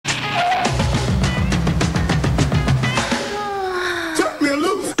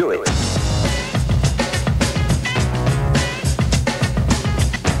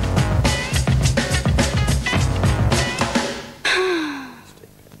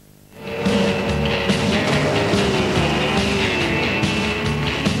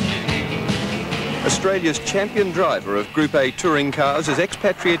Australia's champion driver of Group A touring cars is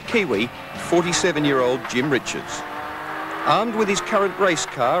expatriate Kiwi, 47-year-old Jim Richards. Armed with his current race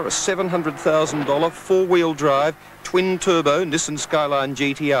car, a $700,000 four-wheel drive, twin-turbo Nissan Skyline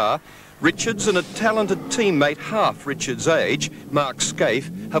GTR, Richards and a talented teammate half Richards' age, Mark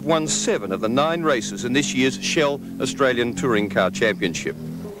Scaife, have won 7 of the 9 races in this year's Shell Australian Touring Car Championship.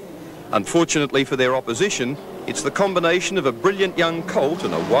 Unfortunately for their opposition, it's the combination of a brilliant young colt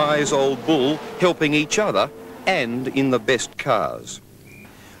and a wise old bull helping each other and in the best cars.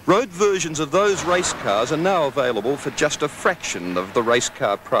 Road versions of those race cars are now available for just a fraction of the race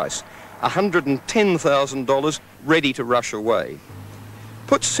car price, $110,000 ready to rush away.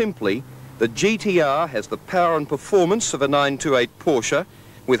 Put simply, the GTR has the power and performance of a 928 Porsche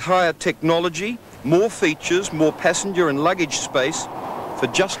with higher technology, more features, more passenger and luggage space for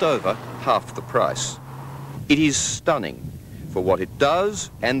just over half the price. It is stunning for what it does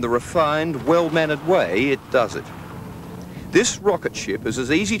and the refined, well-mannered way it does it. This rocket ship is as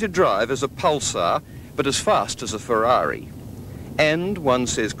easy to drive as a Pulsar, but as fast as a Ferrari. And, one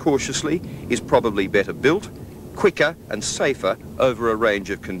says cautiously, is probably better built, quicker and safer over a range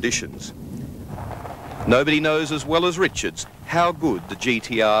of conditions. Nobody knows as well as Richards how good the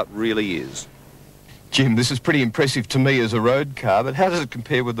GTR really is. Jim, this is pretty impressive to me as a road car, but how does it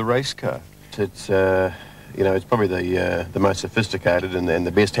compare with the race car? It's, you know, it's probably the most sophisticated and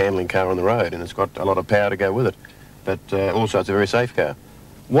the best handling car on the road, and it's got a lot of power to go with it. But also it's a very safe car.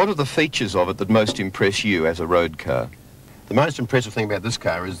 What are the features of it that most impress you as a road car? The most impressive thing about this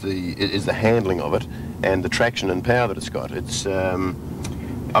car is the handling of it and the traction and power that it's got. It's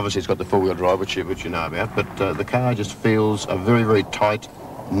obviously it's got the four-wheel drive, which you know about, but the car just feels a very, very tight,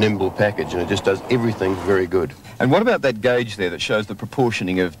 nimble package, and it just does everything very good. And what about that gauge there that shows the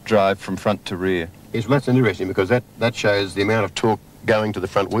proportioning of drive from front to rear? Yes, well, that's interesting because that shows the amount of torque going to the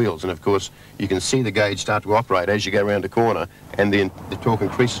front wheels, and of course you can see the gauge start to operate as you go around a corner, and then the torque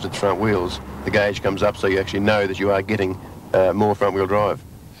increases to the front wheels. The gauge comes up so you actually know that you are getting more front wheel drive.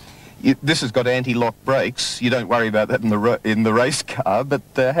 This has got anti-lock brakes. You don't worry about that in the race car, but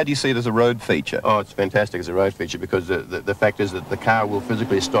how do you see it as a road feature? Oh, it's fantastic as a road feature because the fact is that the car will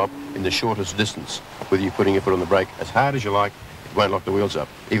physically stop in the shortest distance, whether you're putting your foot on the brake as hard as you like. It won't lock the wheels up,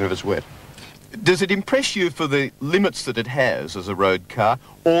 even if it's wet. Does it impress you for the limits that it has as a road car,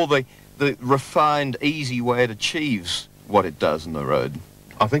 or the refined, easy way it achieves what it does on the road?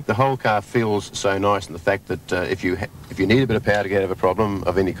 I think the whole car feels so nice in the fact that if you need a bit of power to get out of a problem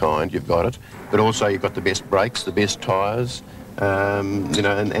of any kind, you've got it. But also you've got the best brakes, the best tyres, you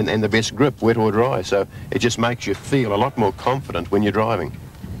know, and the best grip, wet or dry. So it just makes you feel a lot more confident when you're driving.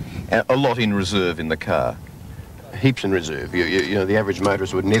 A lot in reserve in the car. Heaps in reserve. You know, the average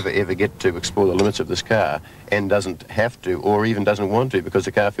motorist would never ever get to explore the limits of this car and doesn't have to or even doesn't want to because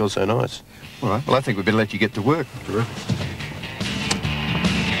the car feels so nice. All right, well I think we'd better let you get to work. Terrific.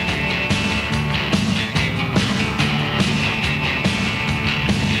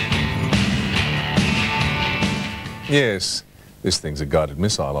 Yes, this thing's a guided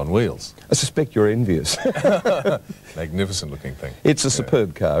missile on wheels. I suspect you're envious. Magnificent looking thing. It's a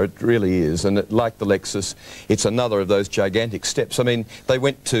superb car, it really is, and like the Lexus, it's another of those gigantic steps. I mean, they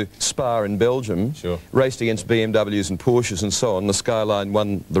went to Spa in Belgium, sure, raced against BMWs and Porsches and so on. The Skyline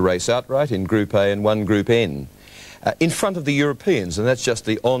won the race outright in Group A and won Group N. In front of the Europeans, and that's just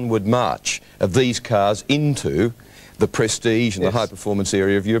the onward march of these cars into the prestige and the high-performance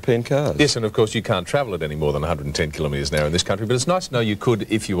area of European cars. Yes, and of course you can't travel at any more than 110 kilometres an hour in this country, but it's nice to know you could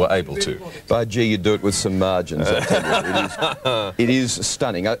if you were able to. By gee, you'd do it with some margins, I tell you. It is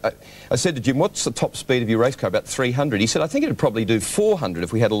stunning. I said to Jim, what's the top speed of your race car? About 300. He said, I think it'd probably do 400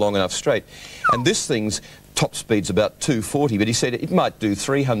 if we had a long enough straight. And this thing's top speed's about 240, but he said it might do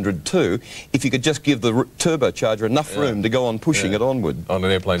 300 too if you could just give the turbocharger enough room to go on pushing it onward. On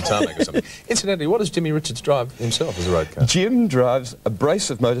an airplane tarmac or something. Incidentally, what does Jimmy Richards drive himself as a road car? Jim drives a brace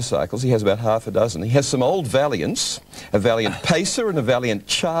of motorcycles. He has about half a dozen. He has some old Valiants, a Valiant Pacer and a Valiant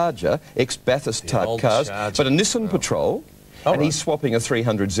Charger, ex-Bathurst type cars, but a Nissan Patrol. And he's swapping a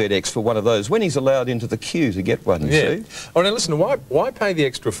 300ZX for one of those when he's allowed into the queue to get one, you see. Oh, now listen, why pay the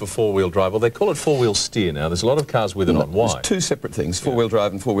extra for four-wheel drive? Well, they call it four-wheel steer now. There's a lot of cars with it on. Why? There's two separate things, four-wheel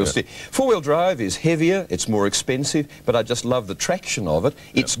drive and four-wheel steer. Four-wheel drive is heavier, it's more expensive, but I just love the traction of it.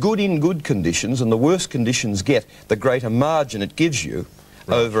 It's good in good conditions, and the worse conditions get, the greater margin it gives you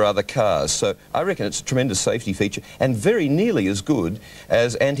over other cars. So I reckon it's a tremendous safety feature and very nearly as good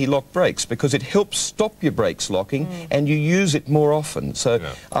as anti-lock brakes because it helps stop your brakes locking and you use it more often. So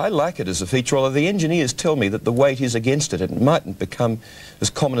I like it as a feature, although the engineers tell me that the weight is against it and it mightn't become as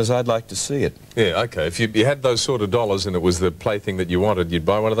common as I'd like to see it. Yeah, okay. If you had those sort of dollars and it was the plaything that you wanted, you'd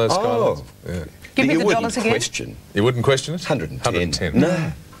buy one of those Skylines? Yeah. Give me the wouldn't dollars again. question. You wouldn't question it? 110. 110.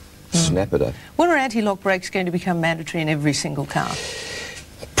 No. Snap it up. When are anti-lock brakes going to become mandatory in every single car?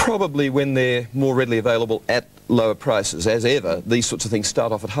 Probably when they're more readily available at lower prices. As ever, these sorts of things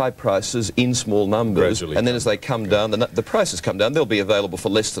start off at high prices in small numbers, Gradually and then as they come down, the prices come down, they'll be available for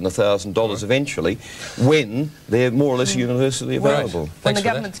less than $1,000 eventually when they're more or less universally available. When the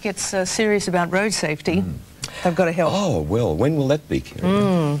government gets serious about road safety, they've got to help. Oh, well, when will that be,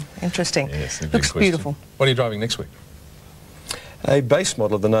 Kerry? Interesting. Yes, Looks beautiful. What are you driving next week? A base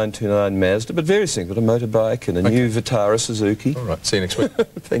model of the 929 Mazda, but very simple, a motorbike and a new Vitara Suzuki. All right, see you next week.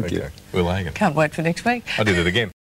 Thank you. Will Hagon. Can't wait for next week. I did it again.